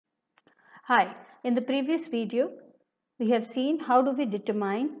Hi, in the previous video, we have seen how do we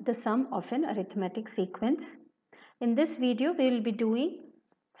determine the sum of an arithmetic sequence. In this video, we will be doing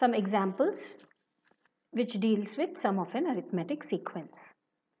some examples which deals with sum of an arithmetic sequence.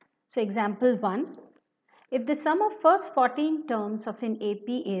 So example 1, if the sum of first 14 terms of an AP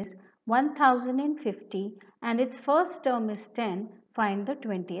is 1050 and its first term is 10, find the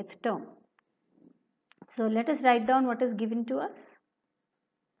 20th term. So let us write down what is given to us.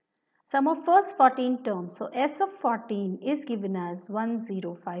 Sum of first 14 terms. So S of 14 is given as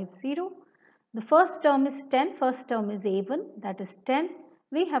 1050. The first term is 10. First term is A1, that is 10.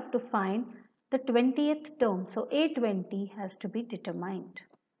 We have to find the 20th term. So A20 has to be determined.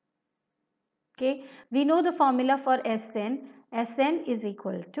 Okay. We know the formula for Sn. Sn is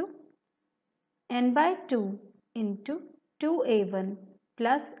equal to n by 2 into 2A1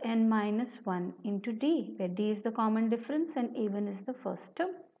 plus n minus 1 into D, where D is the common difference and A1 is the first term.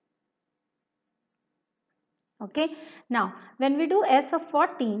 Okay. Now, when we do S of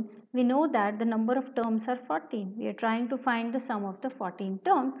 14, we know that the number of terms are 14. We are trying to find the sum of the 14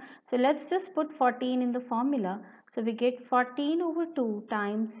 terms. So, let's just put 14 in the formula. So, we get 14 over 2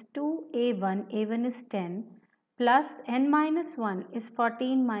 times 2A1, A1 is 10, plus n minus 1 is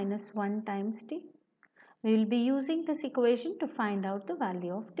 14 minus 1 times D. We will be using this equation to find out the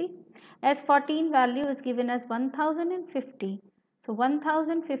value of D. As 14 value is given as 1050. So,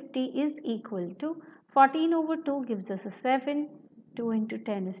 1050 is equal to 14 over 2 gives us a 7, 2 into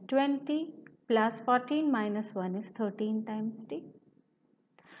 10 is 20, plus 14 minus 1 is 13 times D.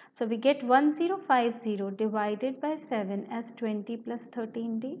 So, we get 1050 divided by 7 as 20 plus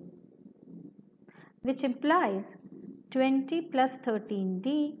 13D, which implies 20 plus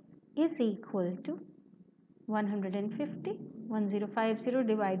 13D is equal to 150. 1050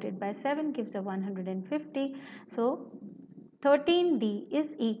 divided by 7 gives a 150. So, 13D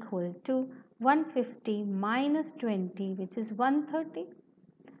is equal to 150 minus 20, which is 130,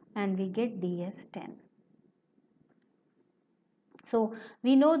 and we get D as 10. So,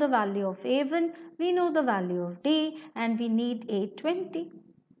 we know the value of A1, we know the value of D, and we need A20.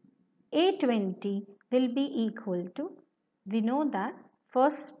 A20 will be equal to, we know that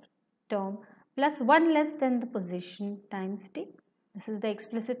first term plus 1 less than the position times D. This is the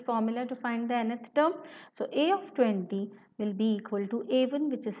explicit formula to find the nth term. So, A of 20 will be equal to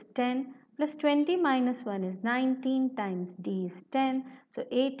A1, which is 10, plus 20 minus 1 is 19 times D is 10. So,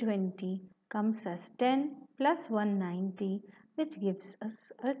 A20 comes as 10 plus 190, which gives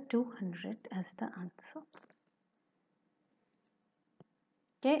us a 200 as the answer.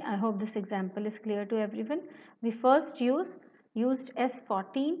 Okay, I hope this example is clear to everyone. We first used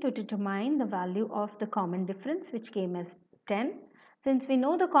S14 to determine the value of the common difference, which came as 10. Since we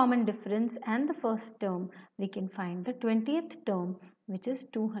know the common difference and the first term, we can find the 20th term, which is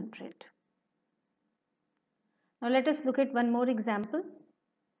 200. Now let us look at one more example.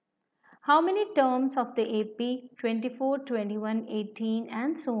 How many terms of the AP 24, 21, 18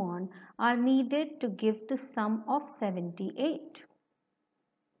 and so on are needed to give the sum of 78?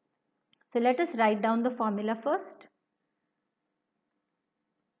 So let us write down the formula first.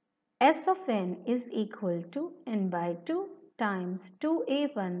 S of n is equal to n by 2 times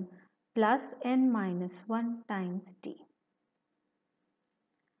 2A1 plus n minus 1 times D.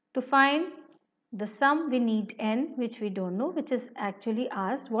 To find the sum, we need n, which we don't know, which is actually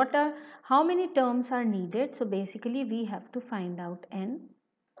asked how many terms are needed. So basically we have to find out n.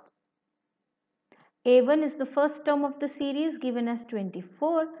 A1 is the first term of the series given as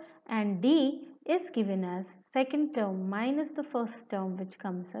 24, and D is given as second term minus the first term, which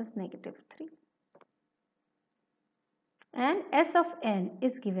comes as negative 3. And S of n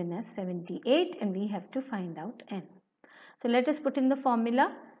is given as 78, and we have to find out n. So let us put in the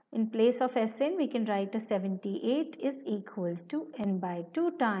formula. In place of Sn, we can write as 78 is equal to n by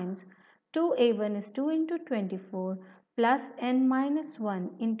 2 times 2A1 is 2 into 24 plus n minus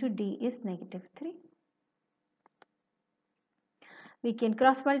 1 into D is negative 3. We can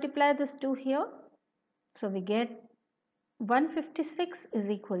cross multiply this 2 here. So we get 156 is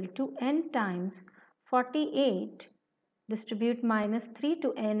equal to n times 48. Distribute minus 3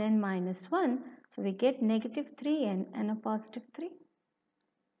 to n and minus 1. So we get negative 3n and a positive 3.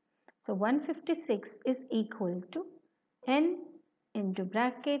 So 156 is equal to n into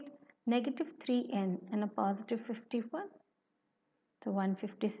bracket negative 3n and a positive 51. So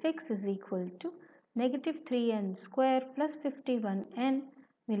 156 is equal to negative 3n square plus 51n.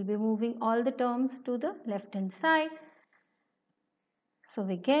 We'll be moving all the terms to the left hand side. So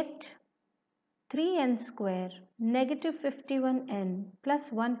we get 3n square negative 51n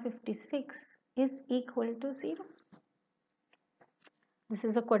plus 156 is equal to 0. This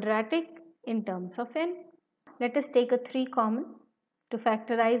is a quadratic in terms of n. Let us take a 3 common to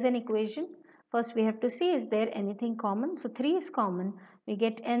factorize an equation. First we have to see, is there anything common? So 3 is common. We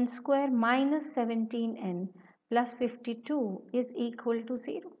get n square minus 17n plus 52 is equal to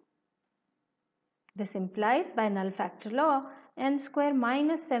 0. This implies by null factor law n square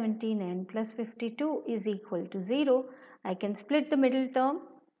minus 17n plus 52 is equal to 0. I can split the middle term.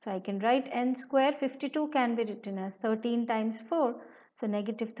 So I can write n square, 52 can be written as 13 times 4. So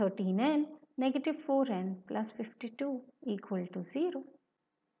negative 13n, negative 4n plus 52 equal to 0.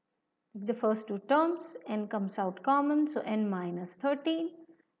 The first two terms, n comes out common, so n minus 13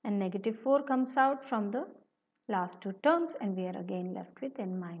 and negative 4 comes out from the last two terms and we are again left with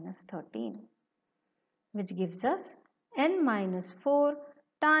n minus 13, which gives us n minus 4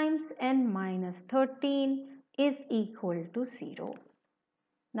 times n minus 13 is equal to 0.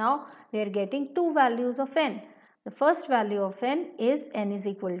 Now we are getting two values of n. The first value of n is n is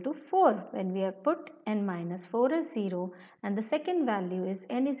equal to 4 when we have put n minus 4 as 0, and the second value is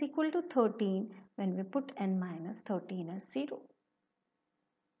n is equal to 13 when we put n minus 13 as 0.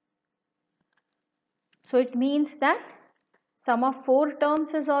 So it means that sum of 4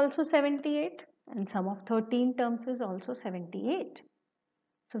 terms is also 78 and sum of 13 terms is also 78.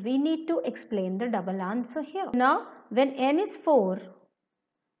 So we need to explain the double answer here. Now when n is 4,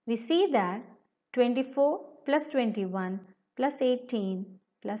 we see that 24 plus 21 plus 18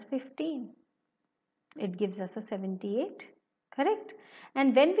 plus 15. It gives us a 78, correct?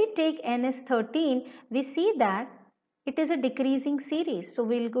 And when we take n as 13, we see that it is a decreasing series. So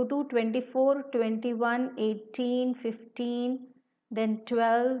we'll go to 24, 21, 18, 15, then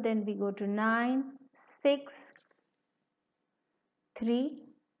 12, then we go to 9, 6, 3,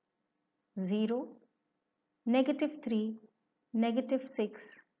 0, negative 3, negative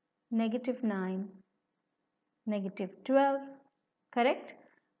 6, negative 9, negative 12, correct?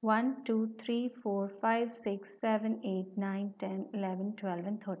 1, 2, 3, 4, 5, 6, 7, 8, 9, 10, 11, 12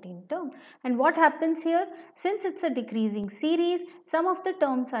 and 13 term. And what happens here? Since it's a decreasing series, some of the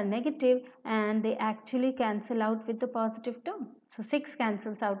terms are negative and they actually cancel out with the positive term. So 6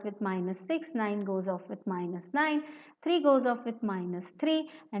 cancels out with minus 6, 9 goes off with minus 9, 3 goes off with minus 3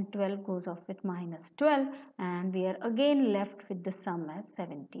 and 12 goes off with minus 12, and we are again left with the sum as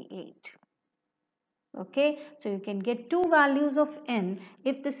 78. Okay, so you can get two values of n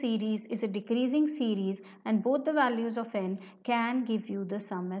if the series is a decreasing series and both the values of n can give you the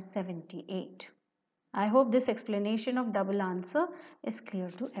sum as 78. I hope this explanation of double answer is clear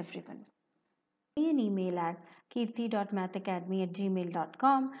to everyone. Send me an email at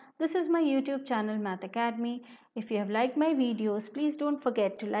kirti.mathacademy@gmail.com. This is my YouTube channel Mathacademy. If you have liked my videos, please don't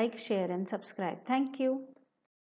forget to like, share and subscribe. Thank you.